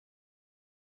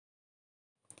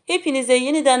Hepinize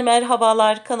yeniden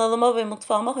merhabalar. Kanalıma ve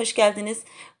mutfağıma hoş geldiniz.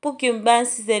 Bugün ben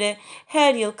sizlere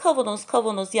her yıl kavanoz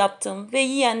kavanoz yaptığım ve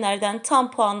yiyenlerden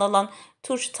tam puan alan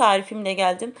turşu tarifimle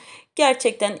geldim.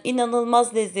 Gerçekten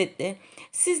inanılmaz lezzetli.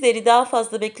 Sizleri daha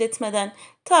fazla bekletmeden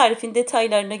tarifin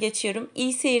detaylarına geçiyorum.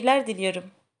 İyi seyirler diliyorum.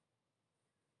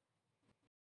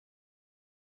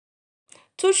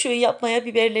 Turşuyu yapmaya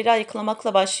biberleri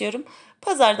ayıklamakla başlıyorum.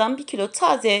 Pazardan 1 kilo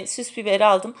taze süs biberi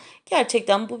aldım.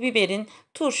 Gerçekten bu biberin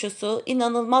turşusu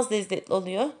inanılmaz lezzetli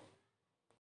oluyor.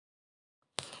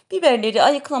 Biberleri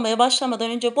ayıklamaya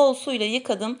başlamadan önce bol suyla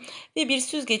yıkadım ve bir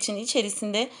süzgecin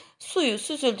içerisinde suyu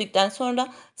süzüldükten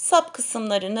sonra sap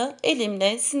kısımlarını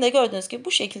elimle sizin de gördüğünüz gibi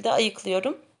bu şekilde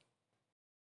ayıklıyorum.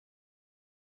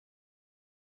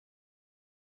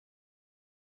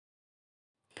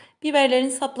 Biberlerin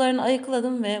saplarını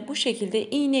ayıkladım ve bu şekilde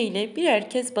iğne ile birer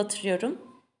kez batırıyorum.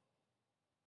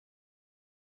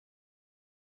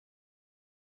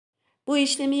 Bu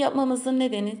işlemi yapmamızın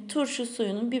nedeni turşu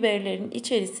suyunun biberlerin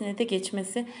içerisine de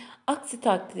geçmesi. Aksi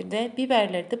takdirde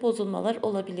biberlerde bozulmalar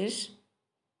olabilir.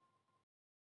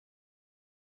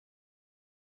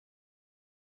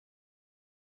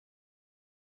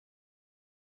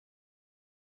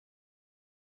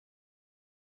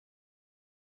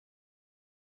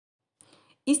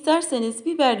 İsterseniz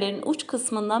biberlerin uç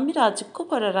kısmından birazcık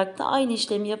kopararak da aynı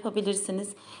işlemi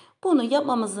yapabilirsiniz. Bunu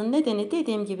yapmamızın nedeni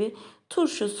dediğim gibi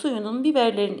turşu suyunun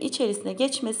biberlerin içerisine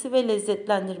geçmesi ve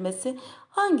lezzetlendirmesi.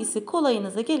 Hangisi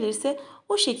kolayınıza gelirse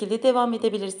o şekilde devam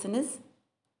edebilirsiniz.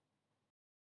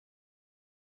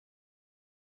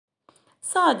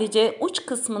 Sadece uç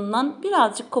kısmından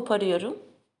birazcık koparıyorum.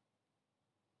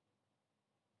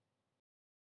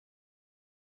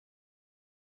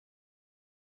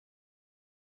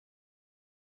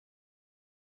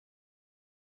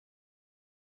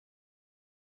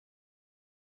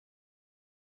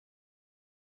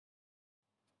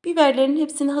 Biberlerin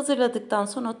hepsini hazırladıktan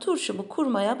sonra turşumu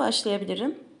kurmaya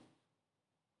başlayabilirim.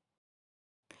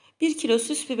 1 kilo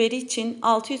süs biberi için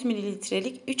 600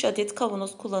 mililitrelik 3 adet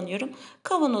kavanoz kullanıyorum.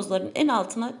 Kavanozların en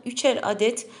altına 3'er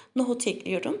adet nohut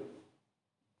ekliyorum.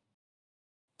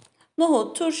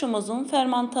 Nohut turşumuzun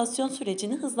fermantasyon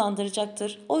sürecini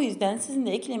hızlandıracaktır. O yüzden sizin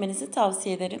de eklemenizi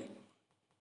tavsiye ederim.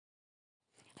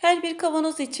 Her bir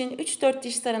kavanoz için 3-4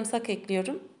 diş sarımsak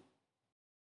ekliyorum.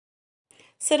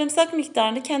 Sarımsak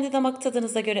miktarını kendi damak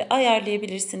tadınıza göre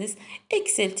ayarlayabilirsiniz.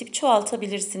 Eksiltip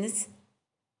çoğaltabilirsiniz.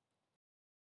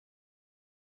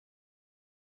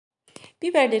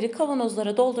 Biberleri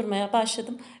kavanozlara doldurmaya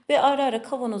başladım ve ara ara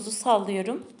kavanozu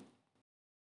sallıyorum.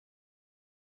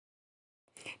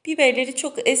 Biberleri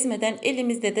çok ezmeden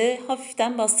elimizde de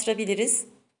hafiften bastırabiliriz.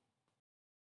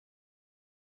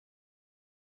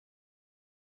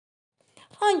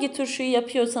 Hangi turşuyu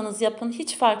yapıyorsanız yapın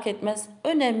hiç fark etmez.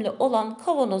 Önemli olan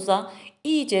kavanoza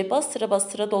iyice bastıra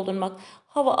bastıra doldurmak,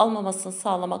 hava almamasını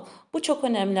sağlamak. Bu çok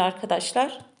önemli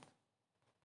arkadaşlar.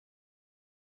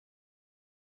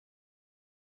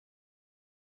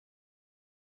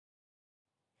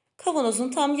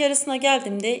 Kavanozun tam yarısına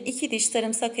geldiğimde 2 diş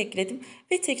sarımsak ekledim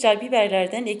ve tekrar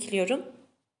biberlerden ekliyorum.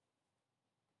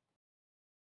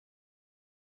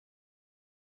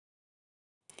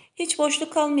 Hiç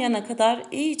boşluk kalmayana kadar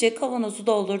iyice kavanozu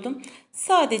doldurdum.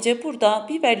 Sadece burada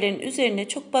biberlerin üzerine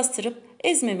çok bastırıp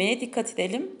ezmemeye dikkat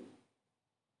edelim.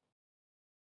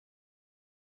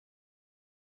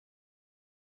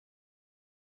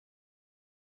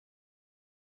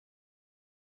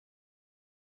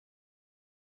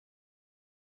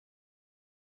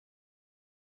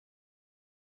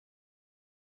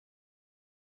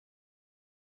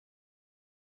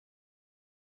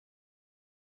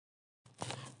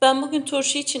 Ben bugün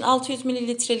turşu için 600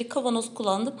 mililitrelik kavanoz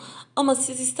kullandım ama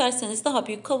siz isterseniz daha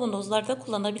büyük kavanozlarda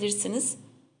kullanabilirsiniz.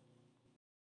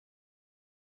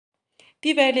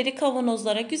 Biberleri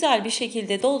kavanozlara güzel bir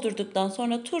şekilde doldurduktan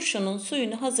sonra turşunun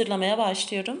suyunu hazırlamaya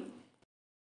başlıyorum.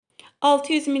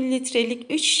 600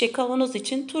 mililitrelik 3 şişe kavanoz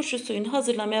için turşu suyunu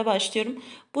hazırlamaya başlıyorum.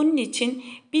 Bunun için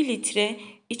 1 litre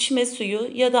içme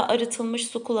suyu ya da arıtılmış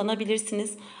su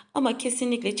kullanabilirsiniz. Ama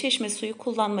kesinlikle çeşme suyu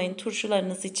kullanmayın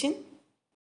turşularınız için.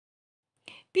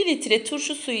 1 litre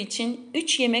turşu suyu için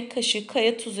 3 yemek kaşığı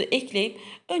kaya tuzu ekleyip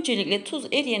öncelikle tuz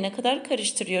eriyene kadar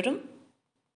karıştırıyorum.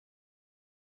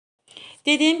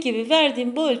 Dediğim gibi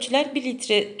verdiğim bu ölçüler 1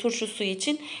 litre turşu suyu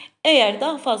için. Eğer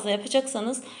daha fazla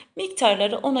yapacaksanız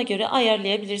miktarları ona göre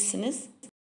ayarlayabilirsiniz.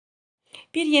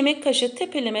 1 yemek kaşığı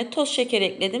tepeleme toz şeker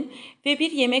ekledim ve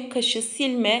 1 yemek kaşığı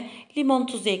silme limon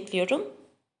tuzu ekliyorum.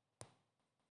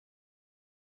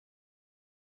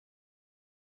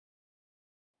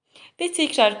 Ve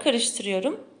tekrar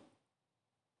karıştırıyorum.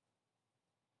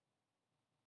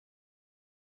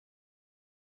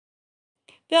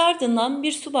 Ve ardından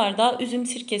 1 su bardağı üzüm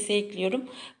sirkesi ekliyorum.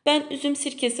 Ben üzüm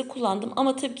sirkesi kullandım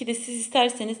ama tabii ki de siz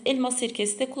isterseniz elma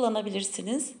sirkesi de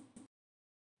kullanabilirsiniz.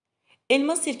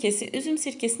 Elma sirkesi üzüm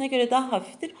sirkesine göre daha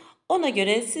hafiftir. Ona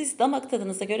göre siz damak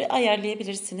tadınıza göre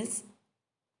ayarlayabilirsiniz.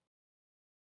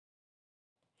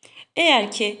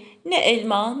 Eğer ki ne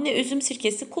elma ne üzüm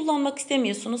sirkesi kullanmak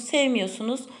istemiyorsunuz,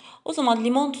 sevmiyorsunuz, o zaman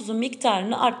limon tuzu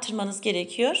miktarını arttırmanız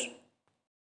gerekiyor.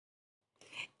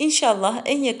 İnşallah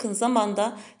en yakın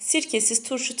zamanda sirkesiz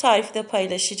turşu tarifi de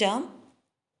paylaşacağım.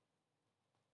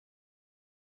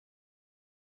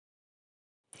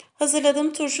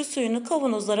 Hazırladığım turşu suyunu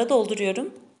kavanozlara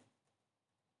dolduruyorum.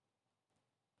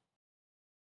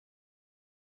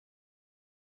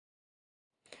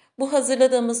 Bu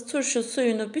hazırladığımız turşu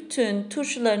suyunu bütün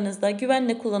turşularınızda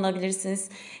güvenle kullanabilirsiniz.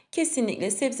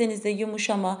 Kesinlikle sebzenizde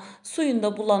yumuşama,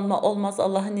 suyunda bulanma olmaz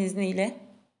Allah'ın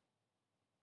izniyle.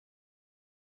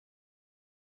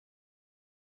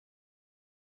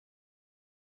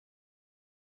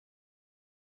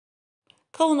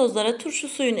 Kavanozlara turşu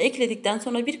suyunu ekledikten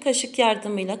sonra bir kaşık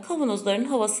yardımıyla kavanozların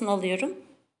havasını alıyorum.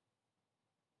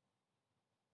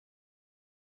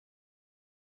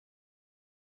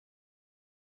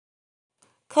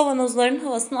 Kavanozların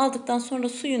havasını aldıktan sonra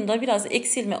suyunda biraz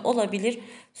eksilme olabilir.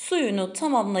 Suyunu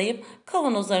tamamlayıp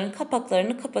kavanozların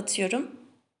kapaklarını kapatıyorum.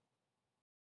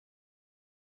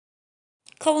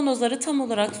 Kavanozları tam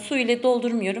olarak su ile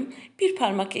doldurmuyorum. Bir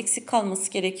parmak eksik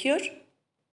kalması gerekiyor.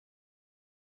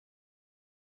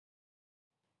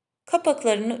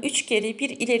 Kapaklarını 3 geri bir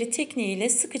ileri tekniğiyle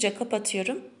sıkıca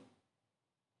kapatıyorum.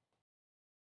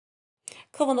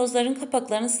 Kavanozların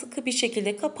kapaklarını sıkı bir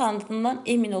şekilde kapandığından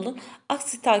emin olun.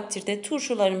 Aksi takdirde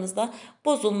turşularımızda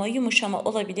bozulma, yumuşama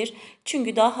olabilir.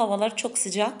 Çünkü daha havalar çok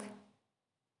sıcak.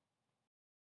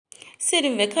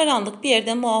 Serin ve karanlık bir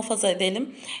yerde muhafaza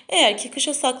edelim. Eğer ki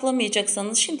kışa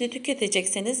saklamayacaksanız, şimdi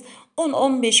tüketecekseniz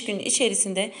 10-15 gün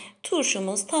içerisinde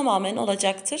turşumuz tamamen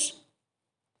olacaktır.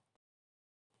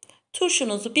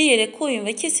 Turşunuzu bir yere koyun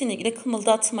ve kesinlikle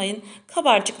kımıldatmayın.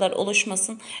 Kabarcıklar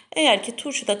oluşmasın. Eğer ki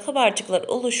turşuda kabarcıklar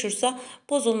oluşursa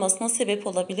bozulmasına sebep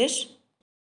olabilir.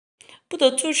 Bu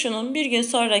da turşunun bir gün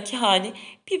sonraki hali.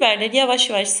 Biberler yavaş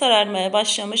yavaş sararmaya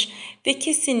başlamış ve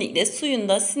kesinlikle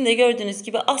suyunda sizin de gördüğünüz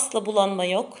gibi asla bulanma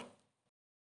yok.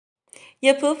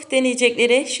 Yapıp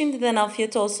deneyeceklere şimdiden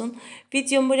afiyet olsun.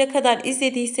 Videomu buraya kadar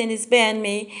izlediyseniz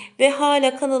beğenmeyi ve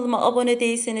hala kanalıma abone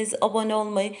değilseniz abone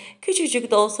olmayı,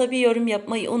 küçücük de olsa bir yorum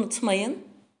yapmayı unutmayın.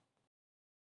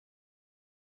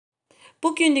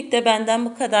 Bugünlük de benden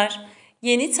bu kadar.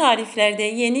 Yeni tariflerde,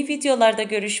 yeni videolarda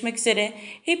görüşmek üzere.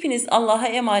 Hepiniz Allah'a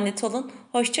emanet olun.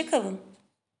 Hoşça kalın.